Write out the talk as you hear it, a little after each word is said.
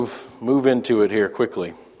Move into it here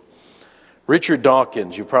quickly. Richard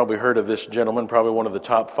Dawkins, you've probably heard of this gentleman, probably one of the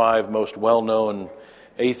top 5 most well-known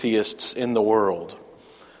atheists in the world,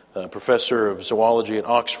 professor of zoology at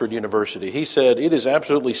Oxford University. He said, "It is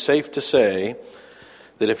absolutely safe to say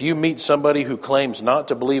that if you meet somebody who claims not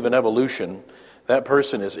to believe in evolution, that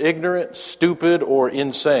person is ignorant, stupid, or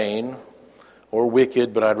insane, or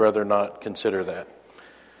wicked, but I'd rather not consider that."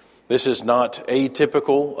 This is not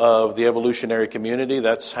atypical of the evolutionary community.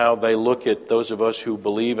 That's how they look at those of us who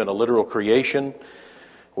believe in a literal creation.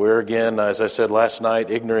 We're, again, as I said last night,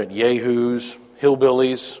 ignorant yahoos,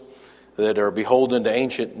 hillbillies that are beholden to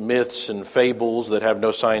ancient myths and fables that have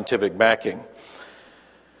no scientific backing.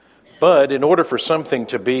 But in order for something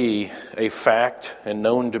to be a fact and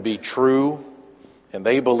known to be true, and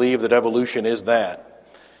they believe that evolution is that,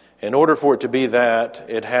 in order for it to be that,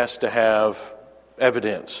 it has to have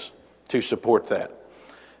evidence to support that.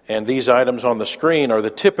 And these items on the screen are the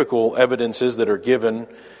typical evidences that are given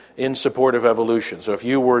in support of evolution. So if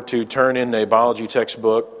you were to turn in a biology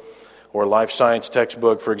textbook or a life science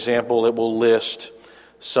textbook, for example, it will list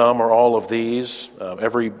some or all of these.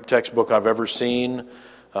 Every textbook I've ever seen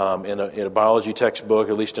in a biology textbook,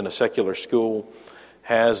 at least in a secular school,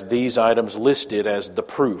 has these items listed as the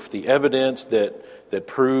proof, the evidence that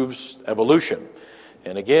proves evolution.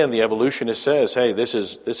 And again, the evolutionist says, hey, this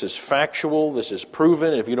is factual, this is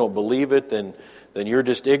proven. If you don't believe it, then you're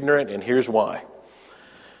just ignorant, and here's why.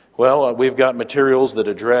 Well, we've got materials that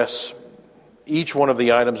address each one of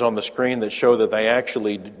the items on the screen that show that they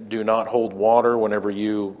actually do not hold water whenever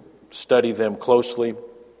you study them closely.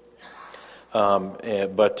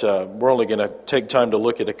 But we're only going to take time to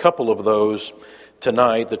look at a couple of those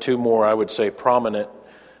tonight, the 2 more, I would say, prominent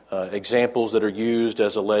examples that are used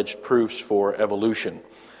as alleged proofs for evolution.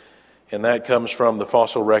 And that comes from the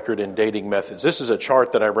fossil record and dating methods. This is a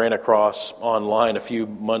chart that I ran across online a few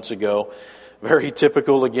months ago. Very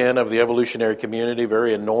typical, again, of the evolutionary community,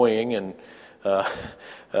 very annoying, and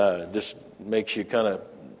just makes you kind of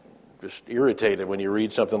just irritated when you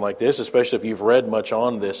read something like this, especially if you've read much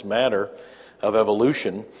on this matter of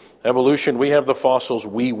evolution. Evolution, we have the fossils,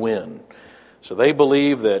 we win. So they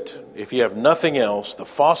believe that if you have nothing else, the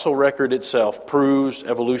fossil record itself proves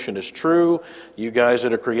evolution is true. You guys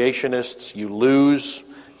that are creationists, you lose.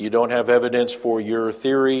 You don't have evidence for your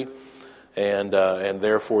theory, and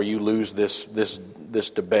therefore you lose this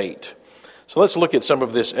debate. So let's look at some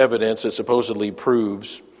of this evidence that supposedly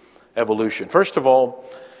proves evolution. First of all,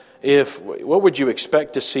 what would you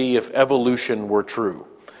expect to see if evolution were true?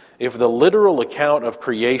 If the literal account of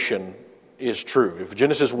creation is true, if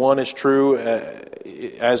Genesis 1 is true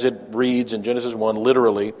as it reads in Genesis 1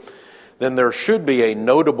 literally, then there should be a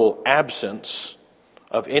notable absence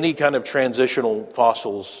of any kind of transitional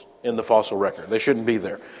fossils in the fossil record. They shouldn't be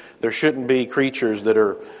there. There shouldn't be creatures that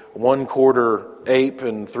are 1/4 ape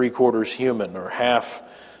and 3/4 human, or half,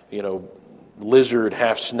 lizard,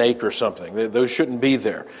 half snake or something. Those shouldn't be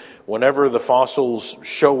there. Whenever the fossils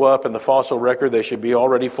show up in the fossil record, they should be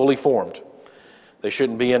already fully formed. They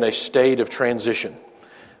shouldn't be in a state of transition.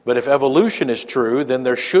 But if evolution is true, then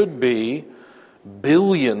there should be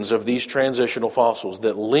billions of these transitional fossils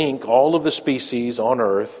that link all of the species on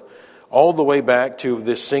Earth all the way back to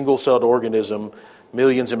this single-celled organism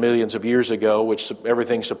millions and millions of years ago, which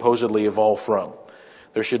everything supposedly evolved from.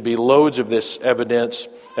 There should be loads of this evidence.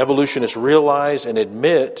 Evolutionists realize and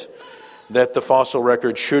admit that the fossil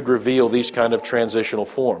record should reveal these kind of transitional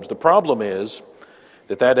forms. The problem is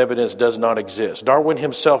that evidence does not exist. Darwin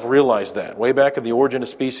himself realized that. Way back in The Origin of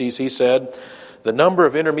Species, he said, "The number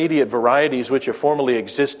of intermediate varieties which have formerly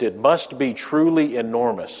existed must be truly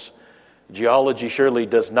enormous. Geology surely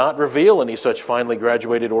does not reveal any such finely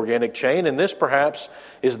graduated organic chain, and this perhaps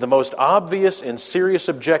is the most obvious and serious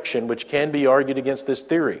objection which can be argued against this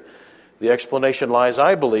theory. The explanation lies,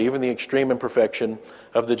 I believe, in the extreme imperfection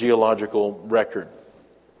of the geological record."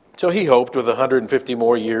 So he hoped with 150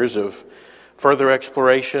 more years of further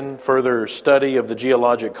exploration, further study of the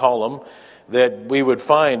geologic column, that we would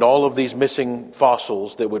find all of these missing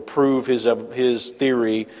fossils that would prove his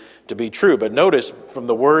theory to be true. But notice from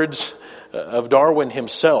the words of Darwin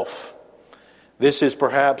himself, this is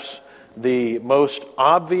perhaps the most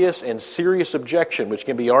obvious and serious objection which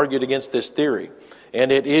can be argued against this theory.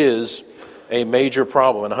 And it is a major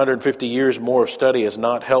problem. And 150 years more of study has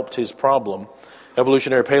not helped his problem.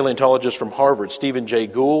 Evolutionary paleontologist from Harvard, Stephen Jay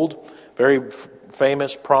Gould, very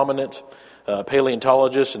famous, prominent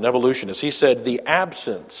paleontologist and evolutionist. He said, "The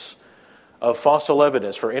absence of fossil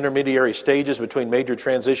evidence for intermediary stages between major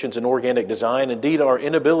transitions in organic design. Indeed, our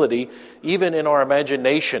inability, even in our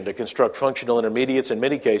imagination, to construct functional intermediates in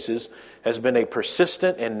many cases has been a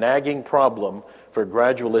persistent and nagging problem for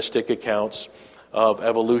gradualistic accounts of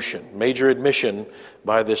evolution. Major admission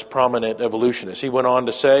by this prominent evolutionist. He went on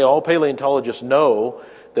to say, all paleontologists know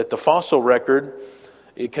that the fossil record,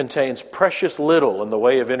 it contains precious little in the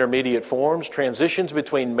way of intermediate forms. Transitions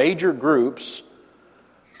between major groups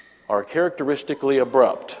are characteristically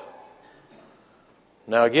abrupt.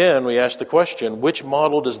 Now again, we ask the question, which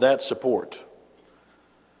model does that support?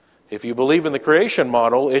 If you believe in the creation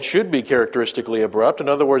model, it should be characteristically abrupt. In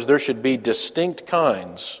other words, there should be distinct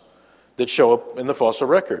kinds that show up in the fossil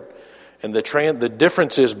record. And the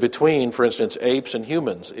differences between, for instance, apes and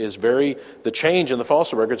humans the change in the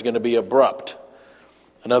fossil record is going to be abrupt.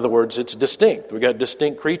 In other words, it's distinct. We've got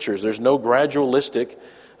distinct creatures. There's no gradualistic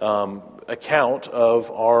account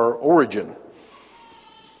of our origin.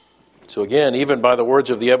 So again, even by the words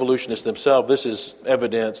of the evolutionists themselves, this is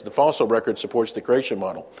evidence. The fossil record supports the creation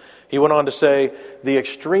model. He went on to say, the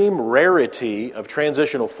extreme rarity of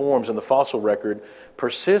transitional forms in the fossil record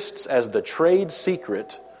persists as the trade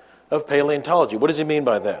secret of paleontology. What does he mean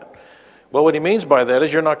by that? Well, what he means by that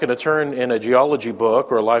is you're not going to turn in a geology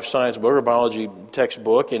book or a life science book or a biology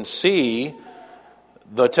textbook and see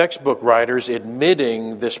the textbook writers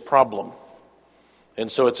admitting this problem.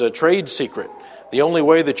 And so it's a trade secret. The only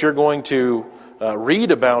way that you're going to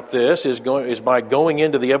read about this is by going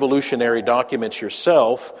into the evolutionary documents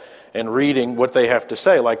yourself and reading what they have to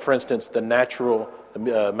say. Like, for instance, the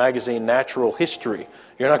magazine Natural History.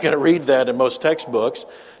 You're not going to read that in most textbooks.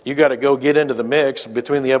 You got to go get into the mix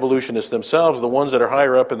between the evolutionists themselves, the ones that are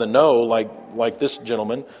higher up in the know, like this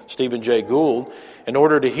gentleman, Stephen Jay Gould, in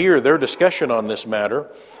order to hear their discussion on this matter.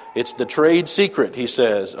 It's the trade secret, he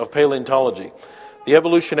says, of paleontology. The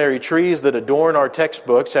evolutionary trees that adorn our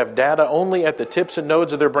textbooks have data only at the tips and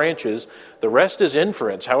nodes of their branches. The rest is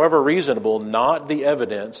inference, however reasonable, not the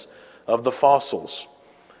evidence of the fossils.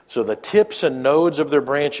 So the tips and nodes of their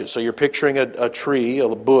branches. So you're picturing a tree, a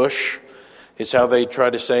bush, is how they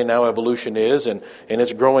try to say now evolution is, and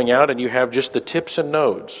it's growing out, and you have just the tips and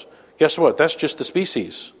nodes. Guess what? That's just the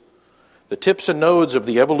species. The tips and nodes of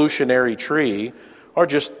the evolutionary tree are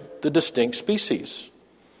just the distinct species.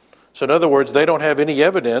 So in other words, they don't have any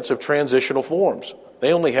evidence of transitional forms.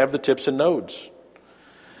 They only have the tips and nodes.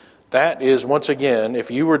 That is, once again, if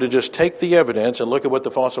you were to just take the evidence and look at what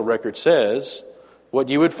the fossil record says, what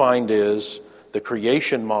you would find is the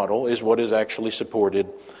creation model is what is actually supported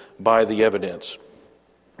by the evidence.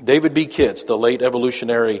 David B. Kitts, the late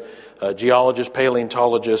evolutionary geologist,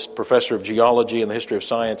 paleontologist, professor of geology and the history of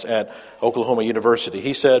science at Oklahoma University,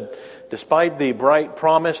 he said, despite the bright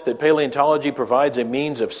promise that paleontology provides a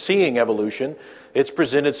means of seeing evolution, it's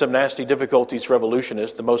presented some nasty difficulties for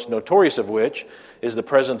evolutionists, the most notorious of which is the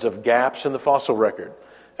presence of gaps in the fossil record.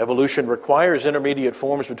 Evolution requires intermediate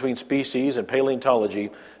forms between species, and paleontology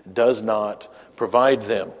does not provide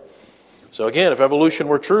them. So again, if evolution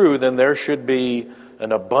were true, then there should be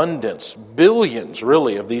an abundance, billions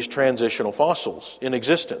really, of these transitional fossils in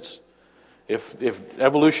existence. If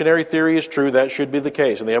evolutionary theory is true, that should be the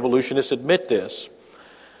case, and the evolutionists admit this.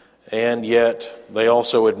 And yet, they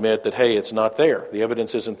also admit that, hey, it's not there. The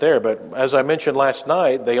evidence isn't there. But as I mentioned last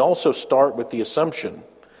night, they also start with the assumption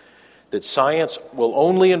that science will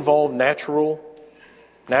only involve natural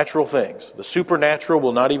things. The supernatural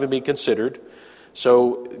will not even be considered.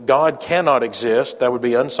 So God cannot exist. That would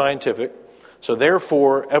be unscientific. So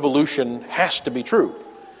therefore, evolution has to be true.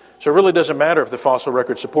 So it really doesn't matter if the fossil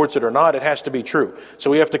record supports it or not. It has to be true.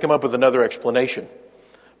 So we have to come up with another explanation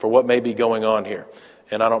for what may be going on here.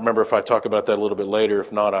 And I don't remember if I talk about that a little bit later.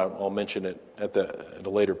 If not, I'll mention it at a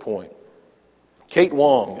later point. Kate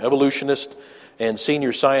Wong, evolutionist and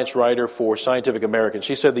senior science writer for Scientific American.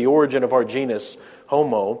 She said the origin of our genus,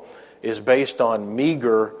 Homo, is based on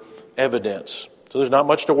meager evidence. So there's not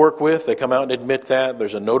much to work with. They come out and admit that.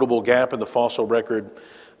 There's a notable gap in the fossil record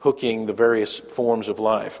hooking the various forms of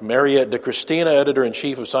life. Mariette de Christina,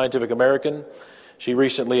 editor-in-chief of Scientific American, she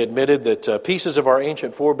recently admitted that pieces of our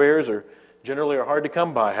ancient forebears are hard to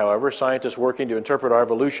come by. However, scientists working to interpret our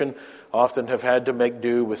evolution often have had to make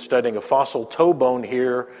do with studying a fossil toe bone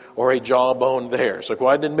here or a jawbone there. So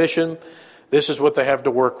quite an admission. This is what they have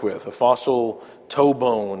to work with, a fossil toe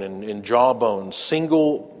bone and jawbone,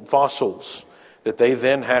 single fossils that they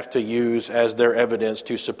then have to use as their evidence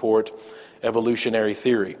to support evolutionary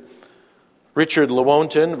theory. Richard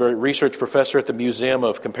Lewontin, a research professor at the Museum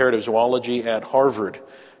of Comparative Zoology at Harvard,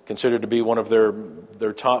 considered to be one of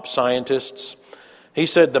their top scientists, he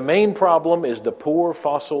said the main problem is the poor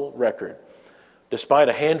fossil record. Despite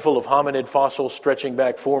a handful of hominid fossils stretching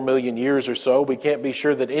back 4 million years or so, we can't be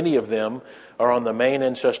sure that any of them are on the main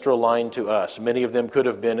ancestral line to us. Many of them could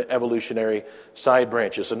have been evolutionary side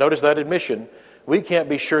branches. So notice that admission. We can't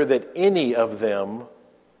be sure that any of them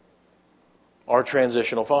are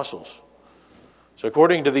transitional fossils. So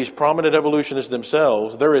according to these prominent evolutionists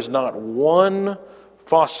themselves, there is not one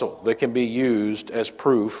fossil that can be used as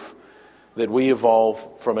proof that we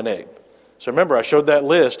evolved from an ape. So remember, I showed that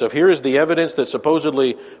list of here is the evidence that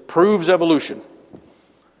supposedly proves evolution.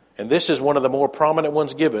 And this is one of the more prominent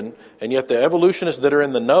ones given. And yet the evolutionists that are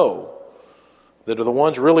in the know, that are the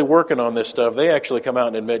ones really working on this stuff, they actually come out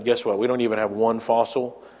and admit, guess what? We don't even have one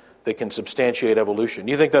fossil that can substantiate evolution.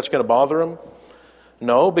 You think that's going to bother them?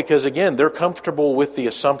 No, because again, they're comfortable with the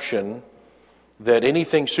assumption that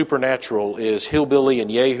anything supernatural is hillbilly and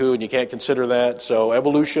yahoo, and you can't consider that. So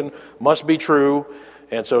evolution must be true.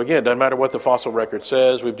 And so again, doesn't matter what the fossil record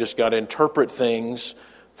says, we've just got to interpret things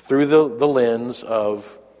through the lens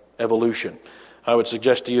of evolution. I would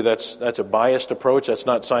suggest to you that's a biased approach. That's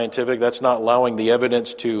not scientific. That's not allowing the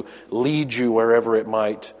evidence to lead you wherever it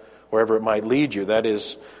might lead you. That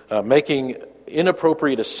is making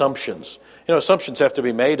inappropriate assumptions. You know, assumptions have to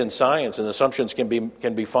be made in science, and assumptions can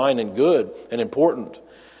be fine and good and important.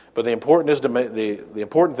 But the important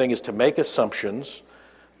thing is to make assumptions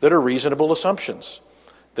that are reasonable assumptions,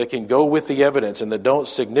 that can go with the evidence and that don't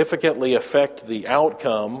significantly affect the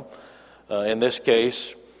outcome. In this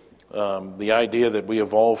case, the idea that we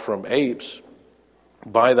evolved from apes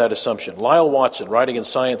by that assumption. Lyle Watson, writing in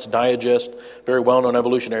Science Digest, very well-known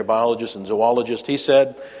evolutionary biologist and zoologist, he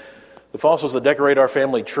said, "The fossils that decorate our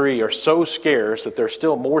family tree are so scarce that there are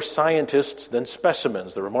still more scientists than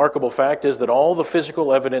specimens. The remarkable fact is that all the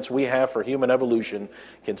physical evidence we have for human evolution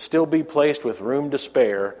can still be placed with room to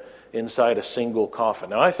spare inside a single coffin."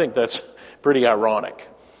 Now, I think that's pretty ironic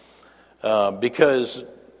because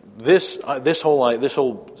this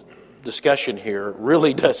whole discussion here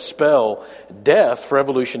really does spell death for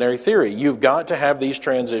evolutionary theory. You've got to have these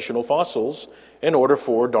transitional fossils in order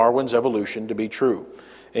for Darwin's evolution to be true,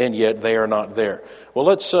 and yet they are not there. Well,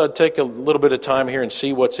 let's take a little bit of time here and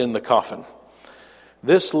see what's in the coffin.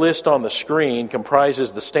 This list on the screen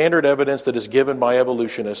comprises the standard evidence that is given by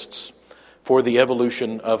evolutionists for the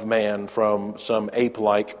evolution of man from some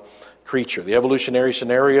ape-like creature. The evolutionary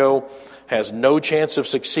scenario has no chance of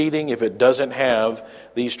succeeding if it doesn't have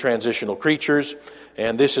these transitional creatures,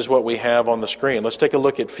 and this is what we have on the screen. Let's take a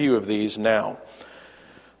look at a few of these now.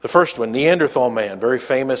 The first one, Neanderthal man, very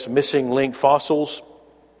famous missing link fossils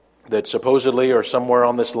that supposedly are somewhere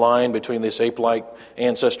on this line between this ape-like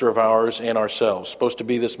ancestor of ours and ourselves, supposed to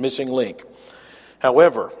be this missing link.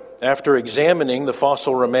 However, after examining the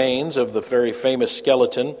fossil remains of the very famous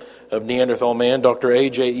skeleton of Neanderthal man, Dr.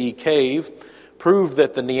 A.J.E. Cave proved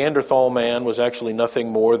that the Neanderthal man was actually nothing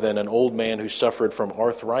more than an old man who suffered from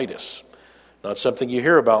arthritis. Not something you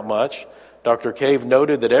hear about much. Dr. Cave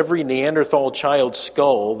noted that every Neanderthal child's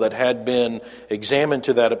skull that had been examined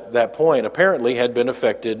to that point apparently had been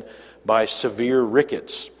affected by severe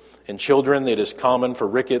rickets. In children, it is common for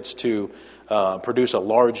rickets to produce a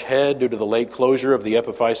large head due to the late closure of the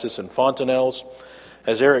epiphysis and fontanelles.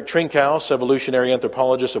 As Eric Trinkhaus, evolutionary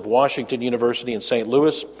anthropologist of Washington University in St.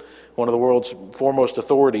 Louis, one of the world's foremost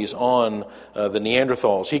authorities on the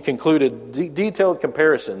Neanderthals, he concluded detailed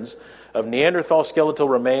comparisons of Neanderthal skeletal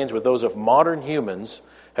remains with those of modern humans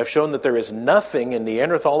have shown that there is nothing in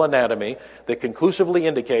Neanderthal anatomy that conclusively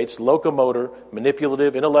indicates locomotor,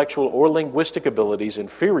 manipulative, intellectual, or linguistic abilities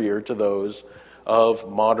inferior to those of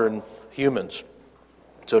modern humans.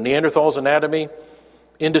 So Neanderthals' anatomy,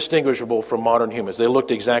 indistinguishable from modern humans. They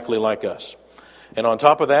looked exactly like us. And on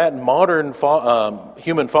top of that, modern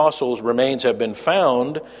human fossils remains have been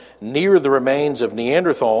found near the remains of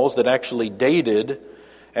Neanderthals that actually dated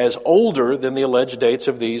as older than the alleged dates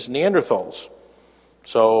of these Neanderthals.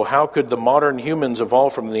 So how could the modern humans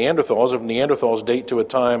evolve from the Neanderthals if Neanderthals date to a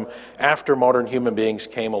time after modern human beings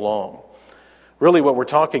came along? Really what we're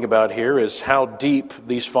talking about here is how deep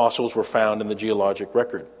these fossils were found in the geologic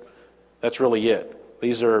record. That's really it.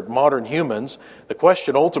 These are modern humans. The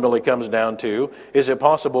question ultimately comes down to, is it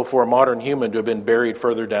possible for a modern human to have been buried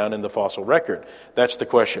further down in the fossil record? That's the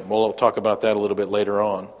question. We'll talk about that a little bit later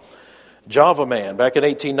on. Java man. Back in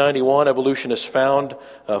 1891, evolutionists found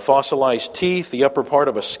fossilized teeth, the upper part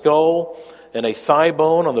of a skull, and a thigh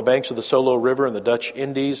bone on the banks of the Solo River in the Dutch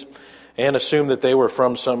Indies, and assumed that they were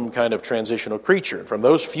from some kind of transitional creature. From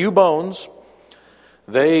those few bones,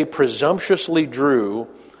 they presumptuously drew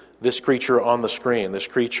this creature on the screen, this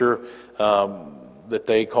creature that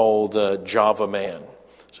they called Java man.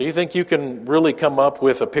 So you think you can really come up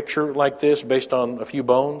with a picture like this based on a few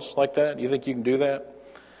bones like that? You think you can do that?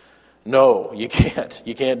 No, you can't.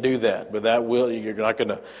 You can't do that. But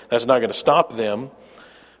that's not going to stop them.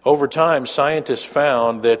 Over time, scientists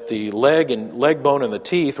found that the leg bone and the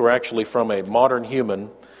teeth were actually from a modern human,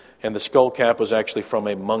 and the skull cap was actually from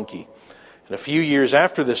a monkey. And a few years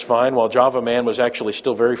after this find, while Java Man was actually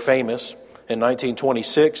still very famous, in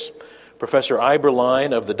 1926, Professor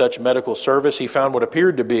Eberlein of the Dutch Medical Service, he found what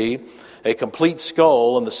appeared to be a complete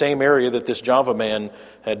skull in the same area that this Java Man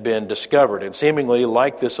had been discovered, and seemingly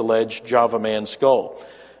like this alleged Java Man skull.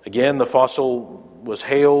 Again, the fossil was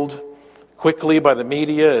hailed quickly by the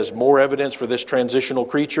media as more evidence for this transitional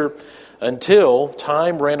creature, until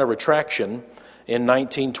Time ran a retraction in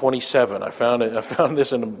 1927. I found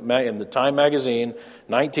this in the Time magazine,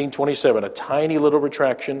 1927, a tiny little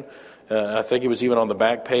retraction. I think it was even on the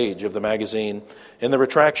back page of the magazine. In the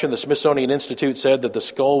retraction, the Smithsonian Institute said that the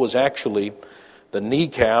skull was actually the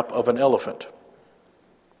kneecap of an elephant.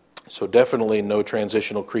 So definitely no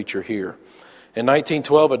transitional creature here. In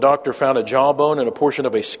 1912, a doctor found a jawbone and a portion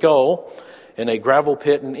of a skull in a gravel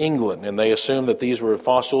pit in England, and they assumed that these were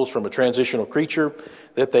fossils from a transitional creature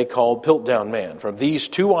that they called Piltdown Man. From these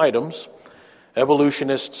two items,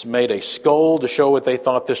 evolutionists made a skull to show what they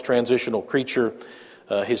thought this transitional creature,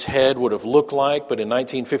 his head would have looked like, but in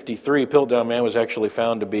 1953, Piltdown Man was actually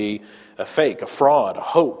found to be a fake, a fraud, a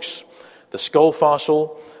hoax. The skull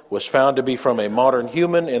fossil was found to be from a modern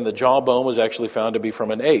human, and the jawbone was actually found to be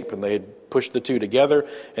from an ape, and they had pushed the two together,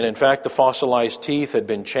 and in fact the fossilized teeth had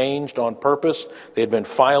been changed on purpose. They had been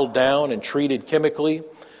filed down and treated chemically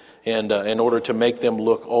and in order to make them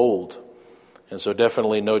look old. And so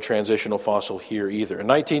definitely no transitional fossil here either. In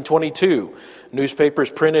 1922, newspapers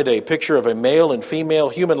printed a picture of a male and female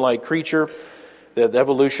human-like creature that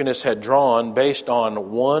evolutionists had drawn based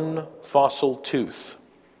on one fossil tooth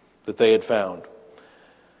that they had found.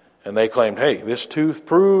 And they claimed, hey, this tooth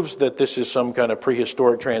proves that this is some kind of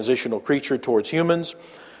prehistoric transitional creature towards humans.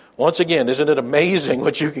 Once again, isn't it amazing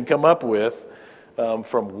what you can come up with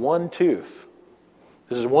from one tooth?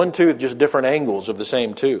 This is one tooth, just different angles of the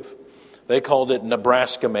same tooth. They called it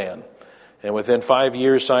Nebraska Man. And within 5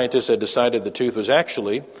 years, scientists had decided the tooth was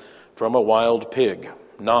actually from a wild pig,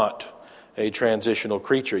 not a transitional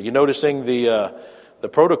creature. You noticing the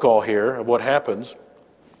protocol here of what happens?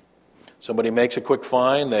 Somebody makes a quick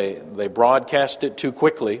find, they broadcast it too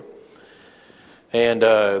quickly, and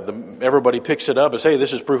everybody picks it up and says, hey,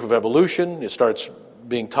 this is proof of evolution. It starts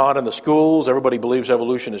being taught in the schools. Everybody believes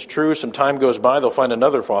evolution is true. Some time goes by, they'll find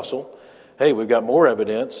another fossil. Hey, we've got more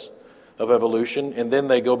evidence of evolution, and then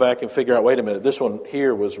they go back and figure out, wait a minute, this one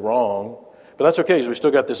here was wrong. But that's okay, because we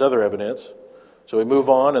still got this other evidence. So we move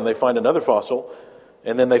on, and they find another fossil,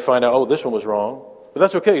 and then they find out, oh, this one was wrong. But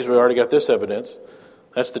that's okay, because we already got this evidence.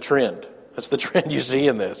 That's the trend. That's the trend you see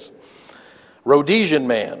in this. Rhodesian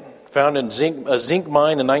Man, found in a zinc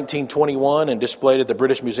mine in 1921 and displayed at the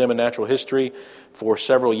British Museum of Natural History for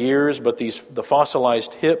several years, but the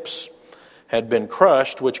fossilized hips had been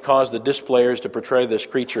crushed, which caused the displayers to portray this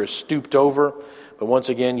creature as stooped over. But once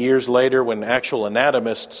again, years later, when actual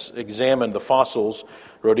anatomists examined the fossils,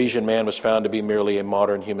 Rhodesian Man was found to be merely a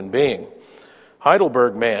modern human being.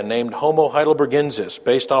 Heidelberg Man, named Homo heidelbergensis,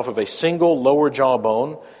 based off of a single lower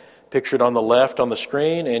jawbone, pictured on the left on the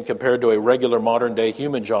screen and compared to a regular modern-day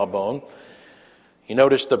human jawbone. You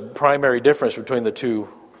notice the primary difference between the two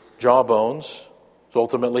jawbones is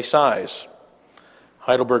ultimately size.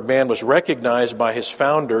 Heidelberg Man was recognized by his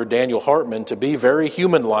founder, Daniel Hartmann, to be very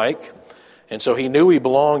human-like, and so he knew he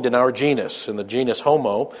belonged in our genus, in the genus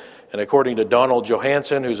Homo. And according to Donald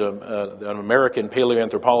Johanson, who's an American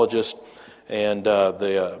paleoanthropologist and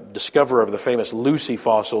the discoverer of the famous Lucy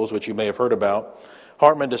fossils, which you may have heard about,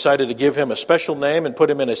 Hartmann decided to give him a special name and put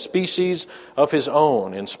him in a species of his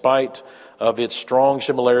own, in spite of its strong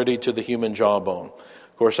similarity to the human jawbone.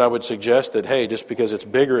 Of course, I would suggest that, hey, just because it's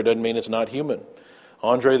bigger, it doesn't mean it's not human.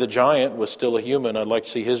 Andre the Giant was still a human. I'd like to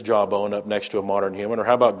see his jawbone up next to a modern human. Or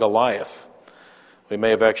how about Goliath? We may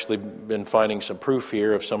have actually been finding some proof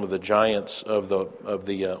here of some of the giants of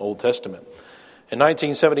the Old Testament. In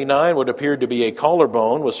 1979, what appeared to be a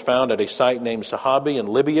collarbone was found at a site named Sahabi in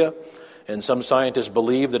Libya, and some scientists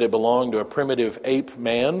believe that it belonged to a primitive ape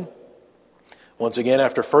man. Once again,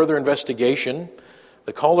 after further investigation,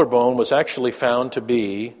 the collarbone was actually found to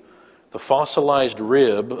be the fossilized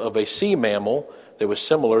rib of a sea mammal that was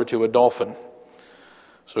similar to a dolphin.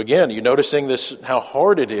 So again, you're noticing this, how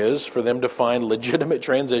hard it is for them to find legitimate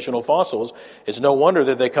transitional fossils. It's no wonder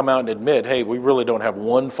that they come out and admit, hey, we really don't have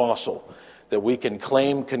one fossil that we can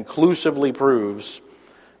claim conclusively proves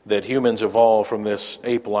that humans evolved from this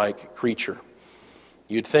ape-like creature.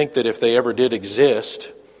 You'd think that if they ever did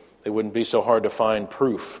exist, they wouldn't be so hard to find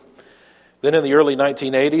proof. Then in the early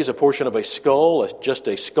 1980s, a portion of a skull, just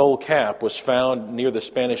a skull cap, was found near the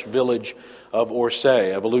Spanish village of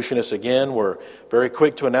Orsay. Evolutionists, again, were very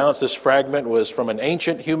quick to announce this fragment was from an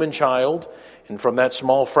ancient human child. And from that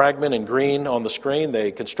small fragment in green on the screen,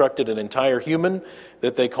 they constructed an entire human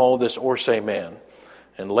that they called this Orsay man.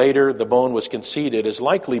 And later, the bone was conceded as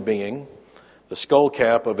likely being the skull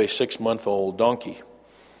cap of a 6-month-old donkey.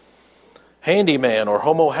 Handyman, or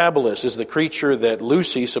Homo habilis, is the creature that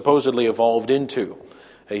Lucy supposedly evolved into,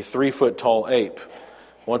 a 3-foot-tall ape.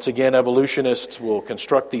 Once again, evolutionists will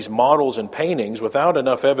construct these models and paintings without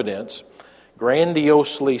enough evidence,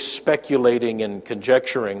 grandiosely speculating and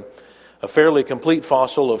conjecturing. A fairly complete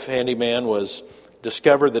fossil of Handyman was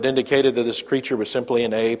discovered that indicated that this creature was simply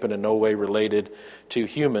an ape and in no way related to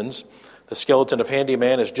humans. The skeleton of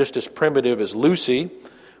Handyman is just as primitive as Lucy,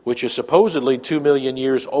 which is supposedly 2 million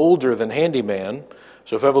years older than Handyman.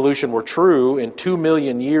 So if evolution were true, in 2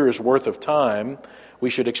 million years worth of time, we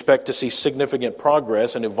should expect to see significant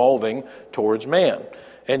progress in evolving towards man.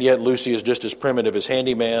 And yet Lucy is just as primitive as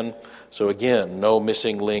Handyman, so again, no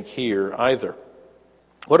missing link here either.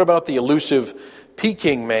 What about the elusive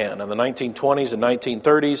Peking man? In the 1920s and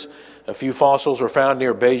 1930s, a few fossils were found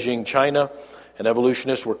near Beijing, China, and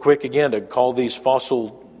evolutionists were quick again to call these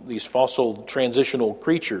fossil transitional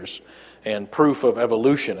creatures and proof of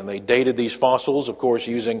evolution. And they dated these fossils, of course,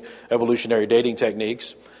 using evolutionary dating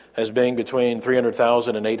techniques, as being between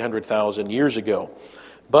 300,000 and 800,000 years ago.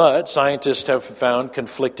 But scientists have found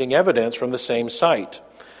conflicting evidence from the same site,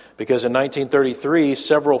 because in 1933,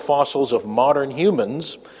 several fossils of modern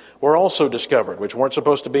humans were also discovered, which weren't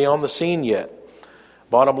supposed to be on the scene yet.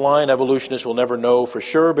 Bottom line, evolutionists will never know for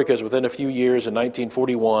sure, because within a few years, in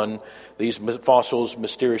 1941, these fossils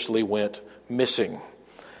mysteriously went missing.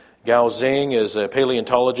 Gao Xing is a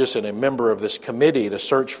paleontologist and a member of this committee to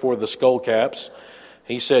search for the skull caps.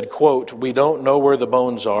 He said, quote, "We don't know where the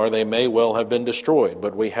bones are. They may well have been destroyed,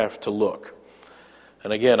 but we have to look."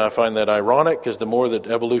 And again, I find that ironic, because the more that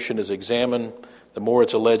evolution is examined, the more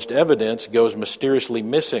its alleged evidence goes mysteriously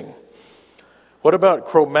missing. What about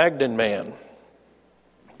Cro-Magnon man?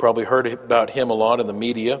 Probably heard about him a lot in the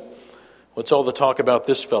media. What's all the talk about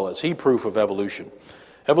this fella? Is he proof of evolution?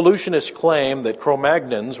 Evolutionists claim that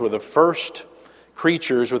Cro-Magnons were the first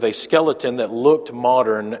creatures with a skeleton that looked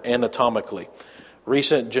modern anatomically.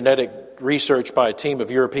 Recent genetic research by a team of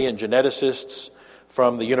European geneticists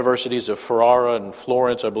from the universities of Ferrara and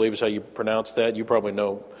Florence, I believe is how you pronounce that. You probably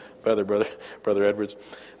know Brother Edwards.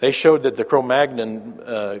 They showed that the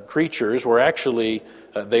Cro-Magnon creatures were actually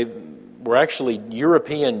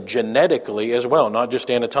European genetically as well, not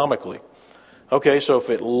just anatomically. Okay, so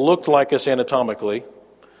if it looked like us anatomically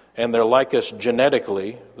and they're like us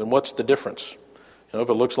genetically, then what's the difference? You know, if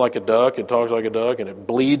it looks like a duck and talks like a duck and it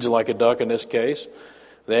bleeds like a duck in this case,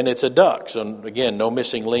 then it's a duck. So again, no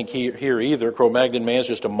missing link here either. Cro-Magnon man is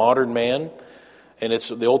just a modern man, and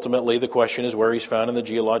ultimately the question is where he's found in the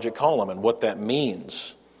geologic column and what that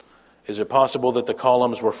means. Is it possible that the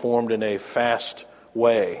columns were formed in a fast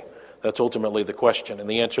way? That's ultimately the question. And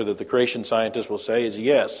the answer that the creation scientists will say is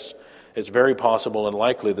yes. It's very possible and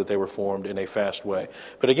likely that they were formed in a fast way.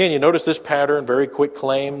 But again, you notice this pattern. Very quick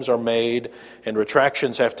claims are made and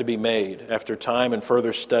retractions have to be made after time and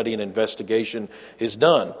further study and investigation is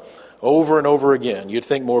done. Over and over again. You'd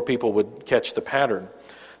think more people would catch the pattern.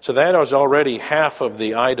 So that is already half of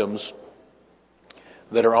the items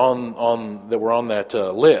that are that were on that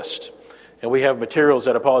list. And we have materials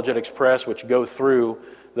at Apologetics Press which go through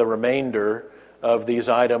the remainder of these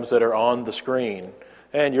items that are on the screen.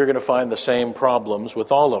 And you're going to find the same problems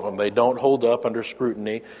with all of them. They don't hold up under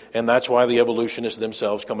scrutiny, and that's why the evolutionists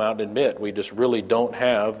themselves come out and admit we just really don't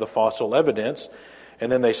have the fossil evidence.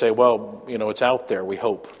 And then they say, well, it's out there, we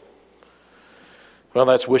hope. Well,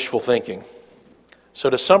 that's wishful thinking. So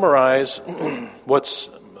to summarize, what's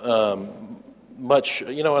I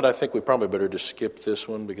think we probably better just skip this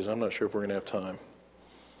one because I'm not sure if we're going to have time.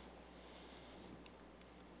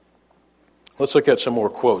 Let's look at some more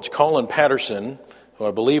quotes. Colin Patterson, who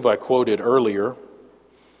I believe I quoted earlier,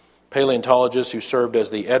 paleontologist who served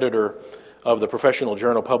as the editor of the professional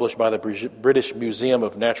journal published by the British Museum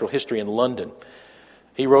of Natural History in London.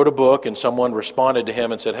 He wrote a book, and someone responded to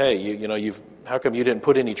him and said, "Hey, how come you didn't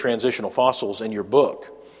put any transitional fossils in your book?"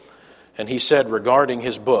 And he said regarding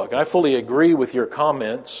his book, "I fully agree with your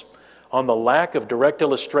comments on the lack of direct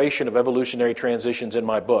illustration of evolutionary transitions in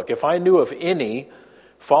my book. If I knew of any,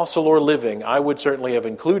 fossil or living, I would certainly have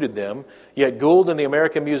included them. Yet Gould and the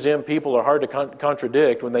American Museum people are hard to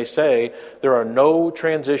contradict when they say there are no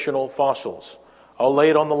transitional fossils. I'll lay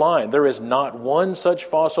it on the line. There is not one such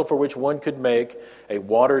fossil for which one could make a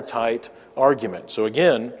watertight argument. So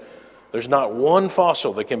again, there's not one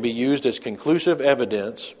fossil that can be used as conclusive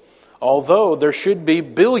evidence, although there should be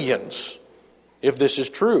billions, if this is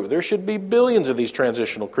true. There should be billions of these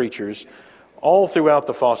transitional creatures all throughout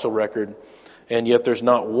the fossil record, and yet there's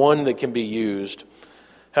not one that can be used.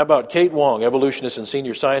 How about Kate Wong, evolutionist and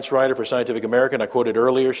senior science writer for Scientific American? I quoted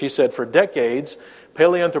earlier. She said, "For decades,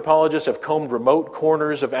 paleoanthropologists have combed remote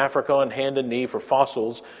corners of Africa on hand and knee for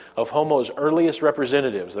fossils of Homo's earliest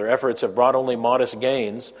representatives. Their efforts have brought only modest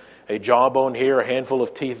gains, a jawbone here, a handful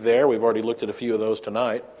of teeth there." We've already looked at a few of those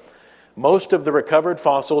tonight. Most of the recovered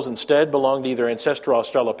fossils instead belong to either ancestral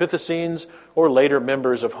Australopithecines or later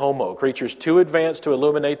members of Homo, creatures too advanced to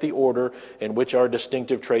illuminate the order in which our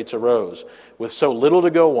distinctive traits arose. With so little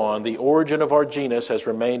to go on, the origin of our genus has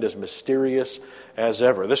remained as mysterious as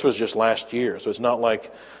ever. This was just last year, so it's not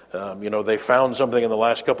like they found something in the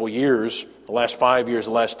last couple years, the last 5 years,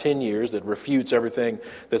 the last 10 years that refutes everything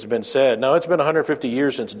that's been said. Now, it's been 150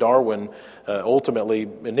 years since Darwin ultimately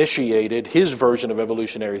initiated his version of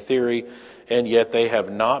evolutionary theory, and yet they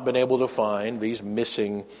have not been able to find these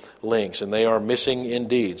missing links, and they are missing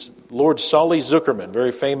indeed. Lord Solly Zuckerman,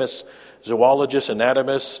 very famous zoologist,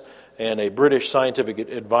 anatomist, and a British scientific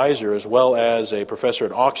advisor, as well as a professor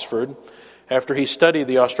at Oxford, after he studied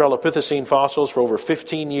the Australopithecine fossils for over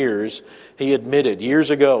 15 years, he admitted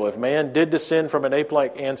years ago, if man did descend from an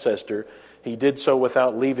ape-like ancestor, he did so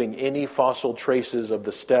without leaving any fossil traces of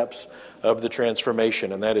the steps of the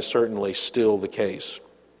transformation, and that is certainly still the case.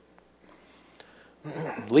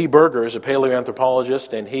 Lee Berger is a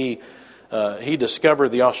paleoanthropologist, and he discovered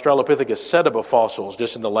the Australopithecus sediba fossils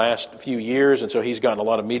just in the last few years, and so he's gotten a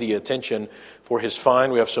lot of media attention for his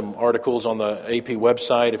find. We have some articles on the AP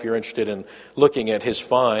website if you're interested in looking at his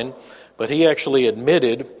find. But he actually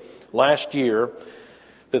admitted last year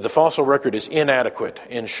that the fossil record is inadequate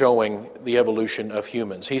in showing the evolution of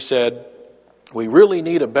humans. He said, "We really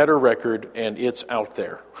need a better record, and it's out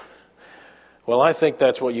there." Well, I think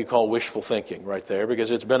that's what you call wishful thinking right there,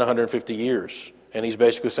 because it's been 150 years. And he's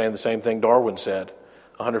basically saying the same thing Darwin said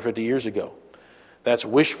 150 years ago. That's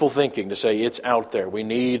wishful thinking to say it's out there. We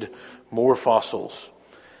need more fossils.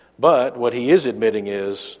 But what he is admitting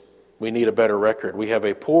is we need a better record. We have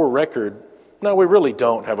a poor record. No, we really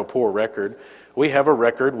don't have a poor record. We have a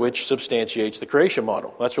record which substantiates the creation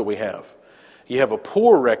model. That's what we have. You have a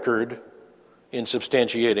poor record in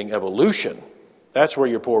substantiating evolution. That's where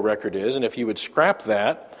your poor record is. And if you would scrap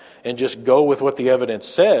that and just go with what the evidence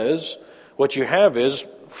says, what you have is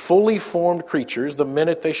fully formed creatures the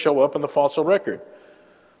minute they show up in the fossil record.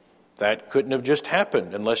 That couldn't have just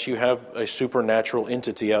happened unless you have a supernatural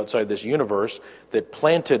entity outside this universe that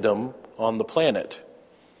planted them on the planet.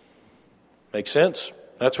 Make sense?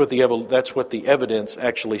 That's what the evidence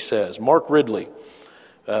actually says. Mark Ridley,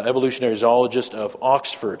 evolutionary zoologist of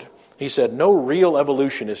Oxford, he said, "No real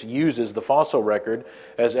evolutionist uses the fossil record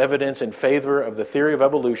as evidence in favor of the theory of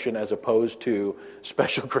evolution as opposed to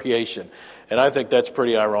special creation." And I think that's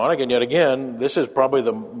pretty ironic. And yet again, this is probably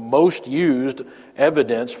the most used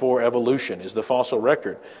evidence for evolution, is the fossil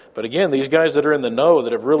record. But again, these guys that are in the know,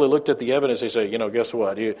 that have really looked at the evidence, they say, guess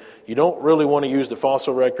what? You don't really want to use the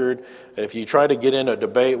fossil record. If you try to get in a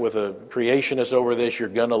debate with a creationist over this, you're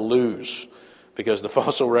going to lose, because the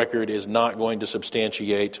fossil record is not going to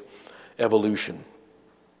substantiate evolution.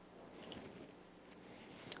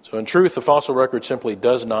 So in truth, the fossil record simply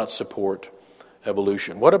does not support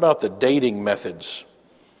evolution. What about the dating methods?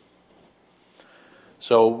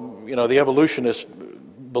 So, the evolutionist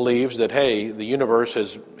believes that, the universe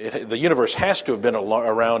has to have been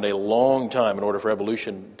around a long time in order for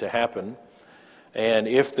evolution to happen. And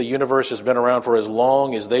if the universe has been around for as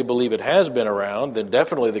long as they believe it has been around, then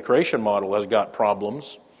definitely the creation model has got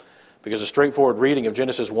problems, because a straightforward reading of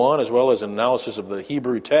Genesis 1, as well as an analysis of the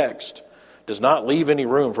Hebrew text, does not leave any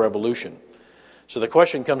room for evolution. So the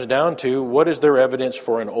question comes down to, what is their evidence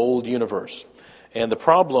for an old universe? And the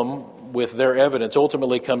problem with their evidence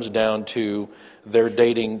ultimately comes down to their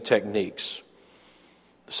dating techniques.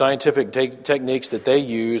 The scientific techniques that they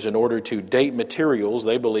use in order to date materials,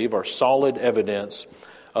 they believe, are solid evidence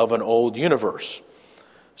of an old universe.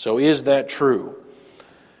 So is that true?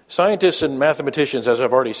 Scientists and mathematicians, as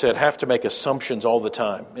I've already said, have to make assumptions all the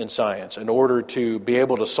time in science in order to be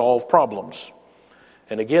able to solve problems.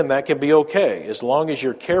 And again, that can be okay as long as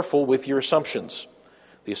you're careful with your assumptions,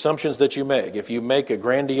 the assumptions that you make. If you make a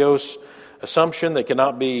grandiose assumption that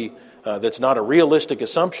cannot be, that's not a realistic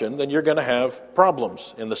assumption, then you're going to have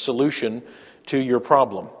problems in the solution to your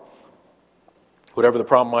problem, whatever the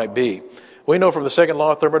problem might be. We know from the second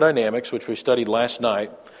law of thermodynamics, which we studied last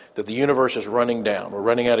night, that the universe is running down. We're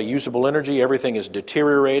running out of usable energy. Everything is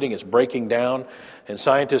deteriorating. It's breaking down. And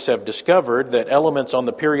scientists have discovered that elements on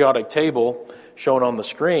the periodic table shown on the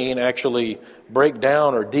screen actually break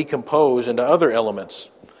down or decompose into other elements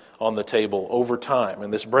on the table over time.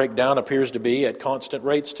 And this breakdown appears to be at constant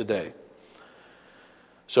rates today.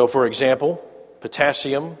 So, for example,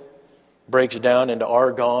 potassium breaks down into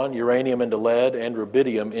argon, uranium into lead, and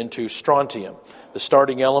rubidium into strontium. The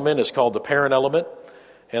starting element is called the parent element,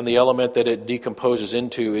 and the element that it decomposes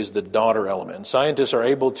into is the daughter element. And scientists are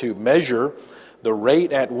able to measure the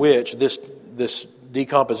rate at which this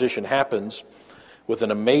decomposition happens with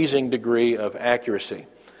an amazing degree of accuracy.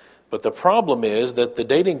 But the problem is that the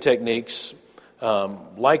dating techniques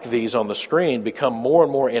like these on the screen become more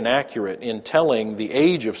and more inaccurate in telling the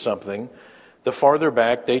age of something the farther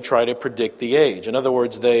back they try to predict the age. In other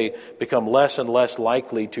words, they become less and less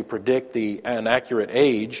likely to predict an accurate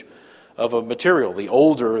age of a material, the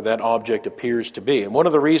older that object appears to be. And one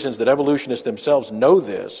of the reasons that evolutionists themselves know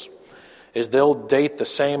this is they'll date the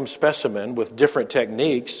same specimen with different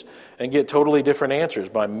techniques and get totally different answers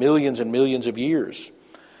by millions and millions of years.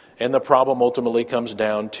 And the problem ultimately comes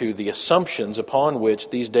down to the assumptions upon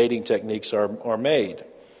which these dating techniques are made.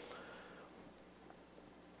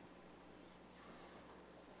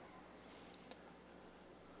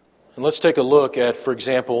 And let's take a look at, for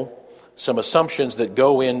example, some assumptions that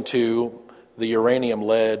go into the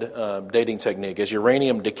uranium-lead dating technique. As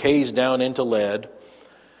uranium decays down into lead,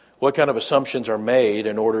 what kind of assumptions are made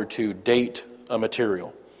in order to date a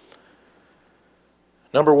material?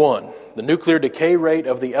 Number one, the nuclear decay rate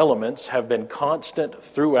of the elements have been constant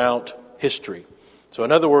throughout history. So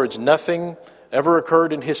in other words, nothing ever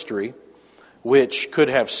occurred in history which could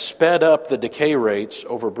have sped up the decay rates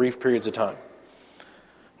over brief periods of time.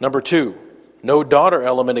 Number two, no daughter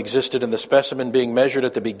element existed in the specimen being measured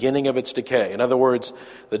at the beginning of its decay. In other words,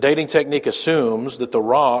 the dating technique assumes that the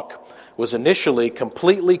rock was initially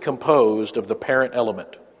completely composed of the parent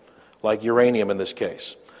element, like uranium in this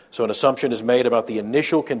case. So an assumption is made about the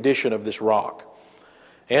initial condition of this rock.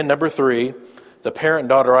 And number three, the parent and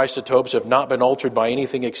daughter isotopes have not been altered by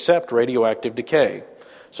anything except radioactive decay.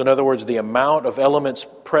 So in other words, the amount of elements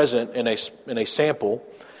present in a sample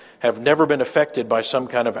have never been affected by some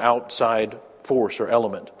kind of outside force or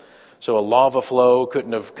element. So a lava flow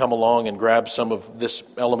couldn't have come along and grabbed some of this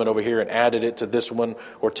element over here and added it to this one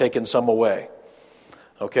or taken some away.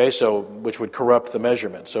 Okay, so which would corrupt the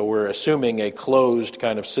measurement. So we're assuming a closed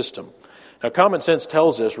kind of system. Now common sense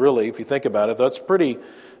tells us, really, if you think about it, that's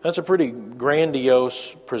a pretty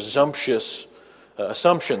grandiose, presumptuous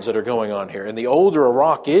assumptions that are going on here. And the older a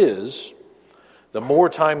rock is, the more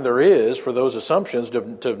time there is for those assumptions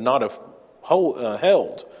to not have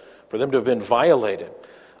held, for them to have been violated.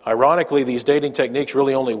 Ironically, these dating techniques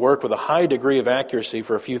really only work with a high degree of accuracy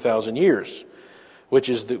for a few thousand years, which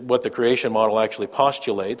is what the creation model actually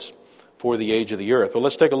postulates for the age of the earth. Well,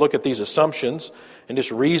 let's take a look at these assumptions and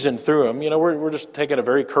just reason through them. We're just taking a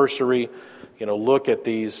very cursory, look at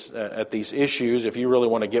these issues. If you really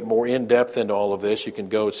want to get more in depth into all of this, you can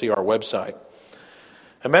go see our website.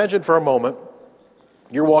 Imagine for a moment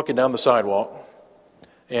you're walking down the sidewalk,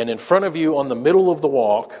 and in front of you on the middle of the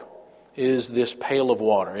walk is this pail of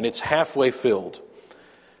water, and it's halfway filled.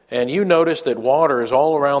 And you notice that water is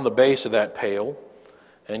all around the base of that pail,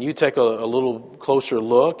 and you take a little closer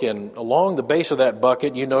look, and along the base of that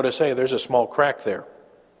bucket, you notice, hey, there's a small crack there.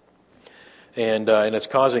 And it's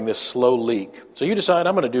causing this slow leak. So you decide,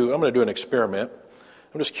 I'm going to do an experiment.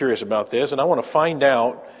 I'm just curious about this, and I want to find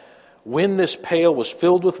out when this pail was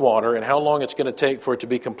filled with water and how long it's going to take for it to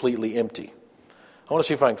be completely empty. I want to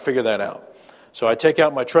see if I can figure that out. So I take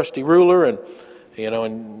out my trusty ruler and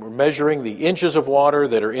we're measuring the inches of water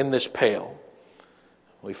that are in this pail.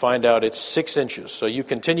 We find out it's 6 inches. So you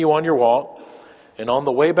continue on your walk, and on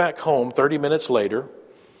the way back home, 30 minutes later,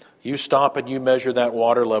 you stop and you measure that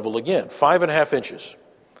water level again, 5.5 inches.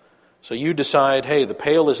 So you decide, hey, the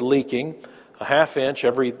pail is leaking a half inch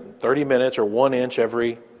every 30 minutes or 1 inch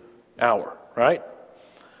every hour, right?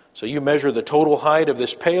 So you measure the total height of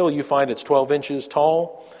this pail. You find it's 12 inches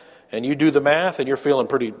tall, and you do the math, and you're feeling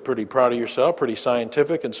pretty proud of yourself, pretty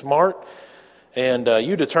scientific and smart. And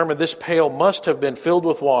you determine this pail must have been filled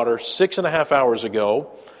with water 6.5 hours ago,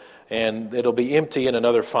 and it'll be empty in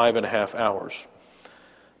another 5.5 hours.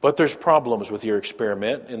 But there's problems with your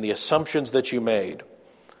experiment and the assumptions that you made.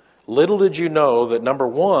 Little did you know that, number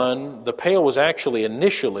one, the pail was actually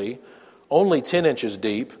initially only 10 inches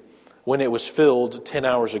deep when it was filled 10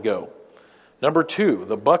 hours ago. Number two,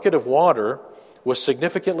 the bucket of water was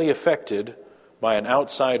significantly affected by an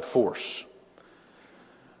outside force.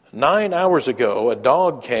 9 hours ago, a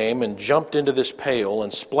dog came and jumped into this pail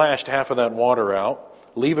and splashed half of that water out,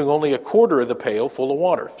 leaving only a quarter of the pail full of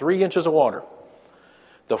water, 3 inches of water.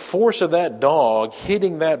 The force of that dog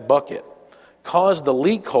hitting that bucket caused the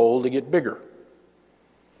leak hole to get bigger,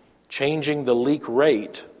 changing the leak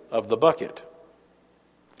rate of the bucket.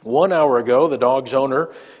 1 hour ago, the dog's owner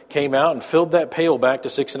came out and filled that pail back to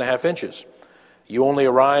 6.5 inches. You only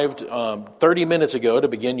arrived 30 minutes ago to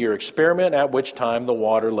begin your experiment, at which time the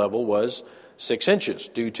water level was 6 inches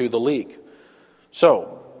due to the leak.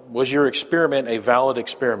 So, was your experiment a valid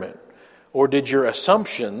experiment? Or did your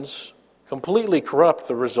assumptions completely corrupt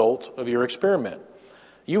the result of your experiment?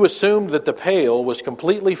 You assumed that the pail was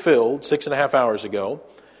completely filled 6.5 hours ago.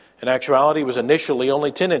 In actuality, it was initially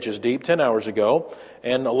only 10 inches deep 10 hours ago,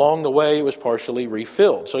 and along the way it was partially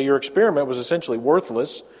refilled. So your experiment was essentially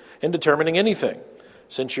worthless in determining anything,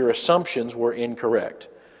 since your assumptions were incorrect.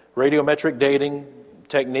 Radiometric dating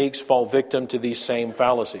techniques fall victim to these same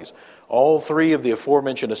fallacies. All three of the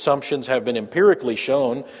aforementioned assumptions have been empirically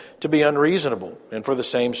shown to be unreasonable, and for the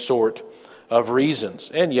same sort of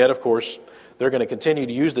reasons. And yet, of course, they're going to continue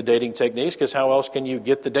to use the dating techniques, because how else can you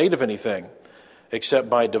get the date of anything except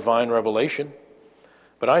by divine revelation?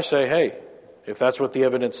 But I say, hey, if that's what the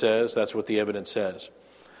evidence says, that's what the evidence says.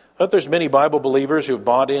 But there's many Bible believers who have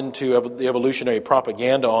bought into the evolutionary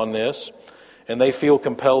propaganda on this, and they feel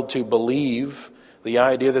compelled to believe the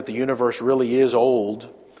idea that the universe really is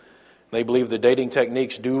old. They believe the dating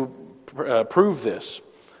techniques do prove this.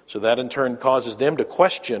 So that in turn causes them to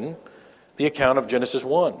question the account of Genesis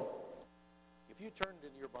 1. If you turned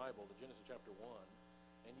in your Bible to Genesis chapter 1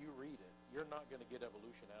 and you read it, you're not going to get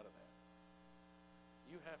evolution out of that.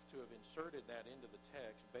 You have to have inserted that into the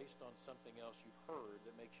text based on something else you've heard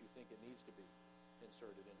that makes you think it needs to be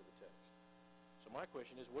inserted into the text. So my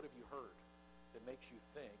question is, what have you heard that makes you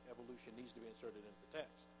think evolution needs to be inserted into the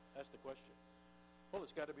text? That's the question. Well,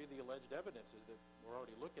 it's got to be the alleged evidences that we're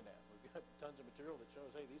already looking at. We've got tons of material that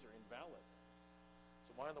shows, hey, these are invalid.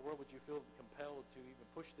 So why in the world would you feel compelled to even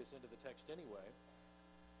push this into the text anyway?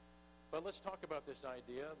 But let's talk about this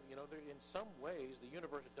idea. You know, in some ways, the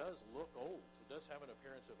universe does look old. It does have an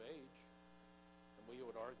appearance of age. And we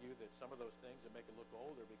would argue that some of those things that make it look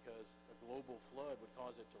older because a global flood would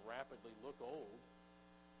cause it to rapidly look old.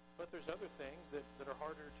 But there's other things that are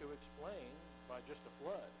harder to explain by just a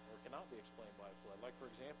flood, or cannot be explained by a flood. Like, for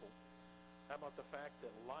example, how about the fact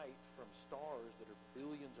that light from stars that are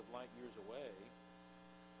billions of light years away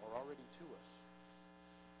are already to us,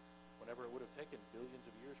 whenever it would have taken billions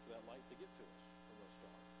of years for that light to get to us from those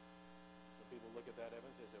stars. When people look at that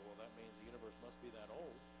evidence, they say, well, that means the universe must be that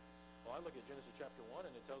old. Well, I look at Genesis chapter 1,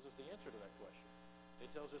 and it tells us the answer to that question.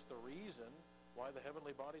 It tells us the reason why the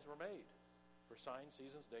heavenly bodies were made, for signs,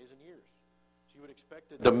 seasons, days, and years. So you would expect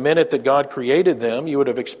that the minute that God created them, you would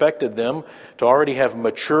have expected them to already have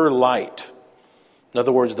mature light. In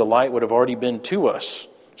other words, the light would have already been to us,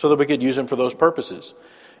 so that we could use them for those purposes.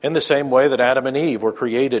 In the same way that Adam and Eve were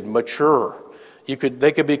created mature,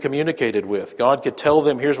 they could be communicated with. God could tell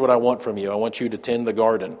them, here's what I want from you. I want you to tend the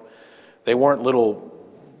garden. They weren't little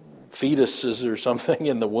fetuses or something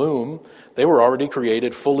in the womb. They were already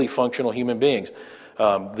created, fully functional human beings.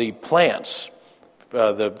 The plants,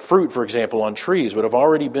 the fruit, for example, on trees would have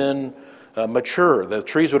already been mature. The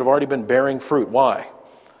trees would have already been bearing fruit. Why?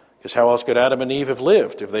 Because how else could Adam and Eve have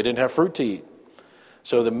lived if they didn't have fruit to eat?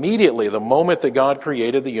 So immediately, the moment that God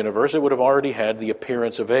created the universe, it would have already had the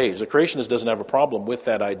appearance of age. The creationist doesn't have a problem with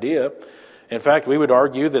that idea. In fact, we would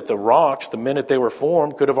argue that the rocks, the minute they were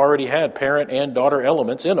formed, could have already had parent and daughter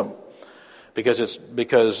elements in them.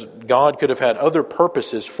 Because God could have had other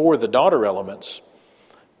purposes for the daughter elements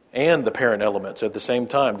and the parent elements at the same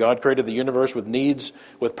time. God created the universe with needs,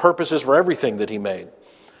 with purposes for everything that He made.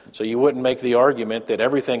 So you wouldn't make the argument that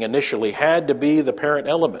everything initially had to be the parent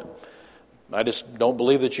element. I just don't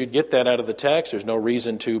believe that you'd get that out of the text. There's no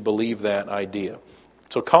reason to believe that idea.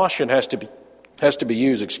 So caution has to be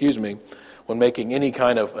used, when making any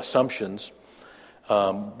kind of assumptions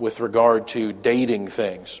with regard to dating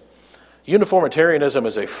things. Uniformitarianism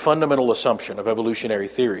is a fundamental assumption of evolutionary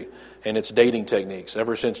theory and its dating techniques.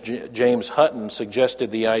 Ever since James Hutton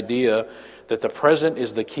suggested the idea that the present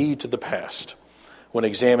is the key to the past when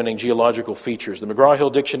examining geological features. The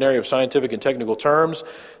McGraw-Hill Dictionary of Scientific and Technical Terms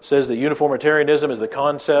says that uniformitarianism is the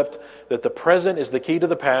concept that the present is the key to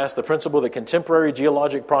the past, the principle that contemporary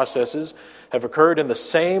geologic processes have occurred in the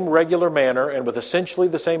same regular manner and with essentially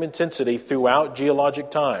the same intensity throughout geologic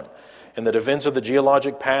time, and that events of the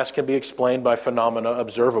geologic past can be explained by phenomena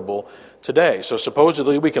observable today. So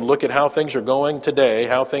supposedly we can look at how things are going today,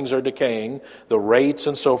 how things are decaying, the rates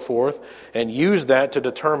and so forth, and use that to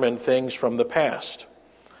determine things from the past.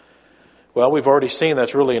 Well, we've already seen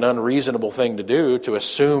that's really an unreasonable thing to do, to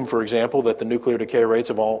assume, for example, that the nuclear decay rates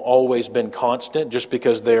have always been constant just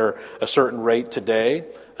because they're a certain rate today.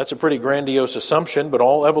 That's a pretty grandiose assumption, but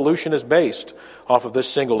all evolution is based off of this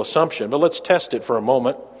single assumption. But let's test it for a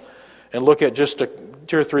moment and look at just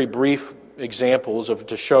two or three brief examples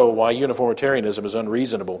to show why uniformitarianism is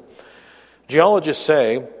unreasonable. Geologists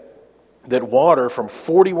say that water from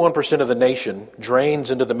 41% of the nation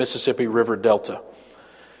drains into the Mississippi River Delta.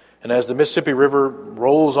 And as the Mississippi River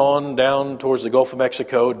rolls on down towards the Gulf of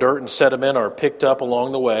Mexico, dirt and sediment are picked up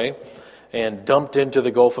along the way and dumped into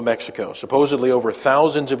the Gulf of Mexico. Supposedly over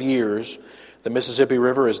thousands of years, the Mississippi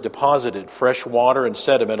River has deposited fresh water and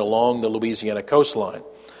sediment along the Louisiana coastline.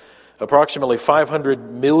 Approximately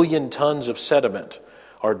 500 million tons of sediment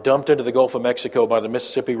are dumped into the Gulf of Mexico by the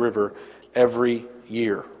Mississippi River every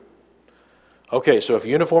year. Okay, so if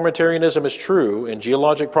uniformitarianism is true and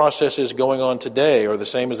geologic processes going on today are the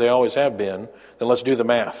same as they always have been, then let's do the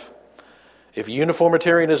math. If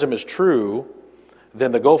uniformitarianism is true,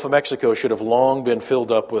 then the Gulf of Mexico should have long been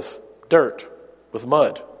filled up with dirt, with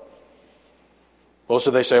mud. Well,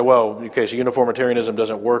 so they say, well, okay, so uniformitarianism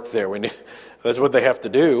doesn't work there. That's what they have to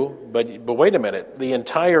do. But wait a minute. The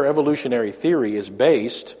entire evolutionary theory is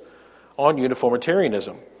based on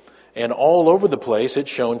uniformitarianism. And all over the place, it's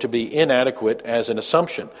shown to be inadequate as an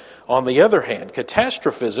assumption. On the other hand,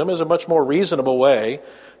 catastrophism is a much more reasonable way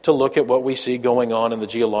to look at what we see going on in the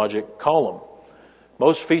geologic column.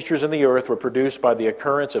 Most features in the earth were produced by the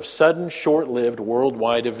occurrence of sudden, short-lived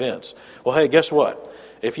worldwide events. Well, hey, guess what?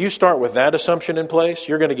 If you start with that assumption in place,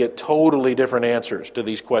 you're going to get totally different answers to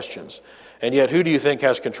these questions. And yet, who do you think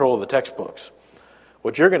has control of the textbooks?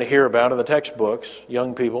 What you're going to hear about in the textbooks,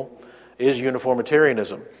 young people, is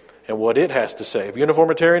uniformitarianism and what it has to say. If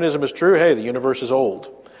uniformitarianism is true, hey, the universe is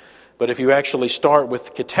old. But if you actually start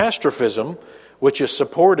with catastrophism, which is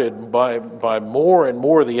supported by more and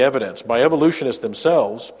more of the evidence, by evolutionists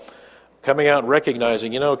themselves, coming out and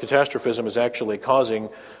recognizing, catastrophism is actually causing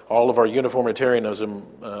all of our uniformitarian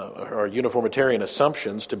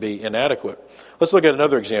assumptions to be inadequate. Let's look at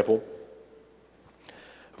another example.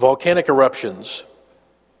 Volcanic eruptions.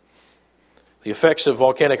 The effects of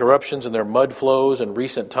volcanic eruptions and their mud flows in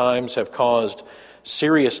recent times have caused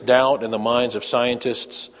serious doubt in the minds of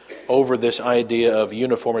scientists over this idea of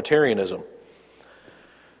uniformitarianism.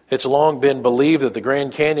 It's long been believed that the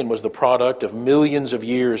Grand Canyon was the product of millions of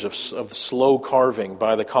years of slow carving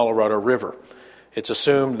by the Colorado River. It's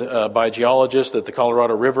assumed by geologists that the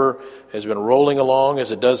Colorado River has been rolling along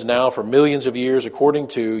as it does now for millions of years according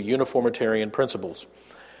to uniformitarian principles.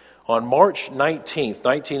 On March 19,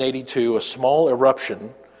 1982, a small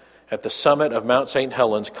eruption at the summit of Mount St.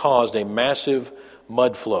 Helens caused a massive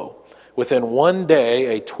mud flow. Within one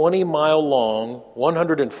day, a 20-mile-long,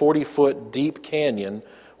 140-foot deep canyon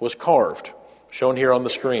was carved, shown here on the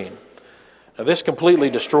screen. Now, this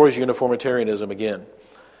completely destroys uniformitarianism again.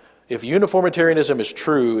 If uniformitarianism is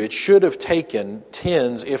true, it should have taken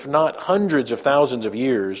tens, if not hundreds of thousands of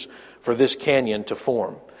years for this canyon to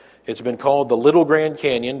form. It's been called the Little Grand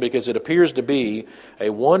Canyon because it appears to be a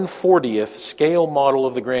 1/40th scale model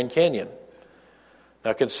of the Grand Canyon.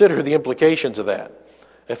 Now consider the implications of that.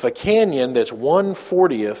 If a canyon that's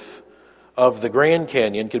 1/40th of the Grand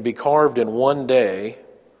Canyon could be carved in one day,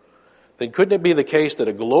 then couldn't it be the case that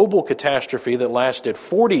a global catastrophe that lasted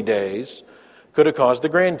 40 days could have caused the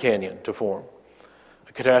Grand Canyon to form?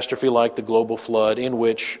 A catastrophe like the global flood in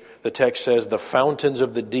which the text says the fountains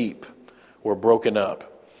of the deep were broken up.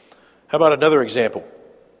 How about another example?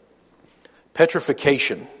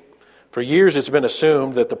 Petrification. For years it's been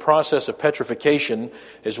assumed that the process of petrification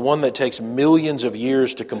is one that takes millions of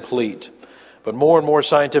years to complete. But more and more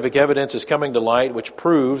scientific evidence is coming to light which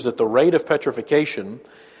proves that the rate of petrification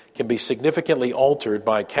can be significantly altered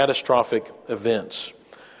by catastrophic events.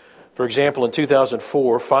 For example, in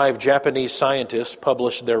 2004, 5 Japanese scientists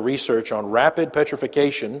published their research on rapid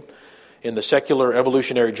petrification in the secular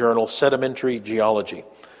evolutionary journal Sedimentary Geology.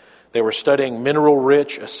 They were studying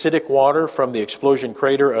mineral-rich acidic water from the explosion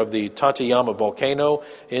crater of the Tateyama volcano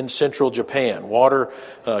in central Japan. Water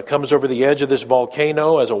comes over the edge of this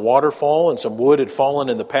volcano as a waterfall, and some wood had fallen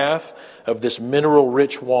in the path of this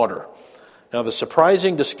mineral-rich water. Now, the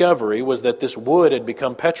surprising discovery was that this wood had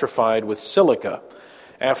become petrified with silica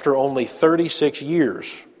after only 36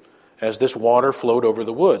 years as this water flowed over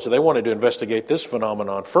the wood. So they wanted to investigate this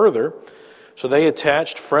phenomenon further. So they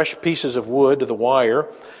attached fresh pieces of wood to the wire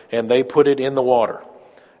and they put it in the water.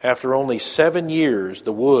 After only 7 years,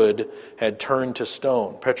 the wood had turned to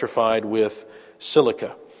stone, petrified with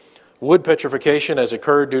silica. Wood petrification has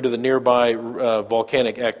occurred due to the nearby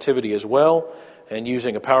volcanic activity as well. And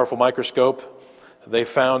using a powerful microscope, they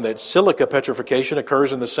found that silica petrification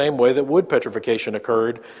occurs in the same way that wood petrification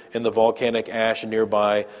occurred in the volcanic ash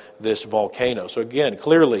nearby this volcano. So again,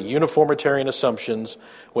 clearly, uniformitarian assumptions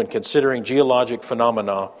when considering geologic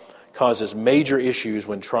phenomena causes major issues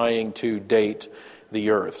when trying to date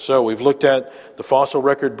the Earth. So we've looked at the fossil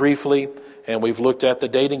record briefly, and we've looked at the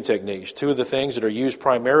dating techniques, two of the things that are used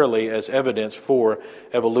primarily as evidence for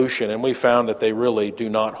evolution, and we found that they really do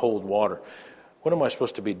not hold water. When am I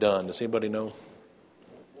supposed to be done? Does anybody know?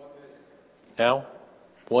 Now?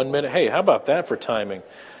 1 minute? Hey, how about that for timing?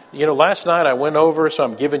 Last night I went over, so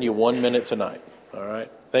I'm giving you 1 minute tonight. All right?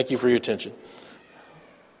 Thank you for your attention.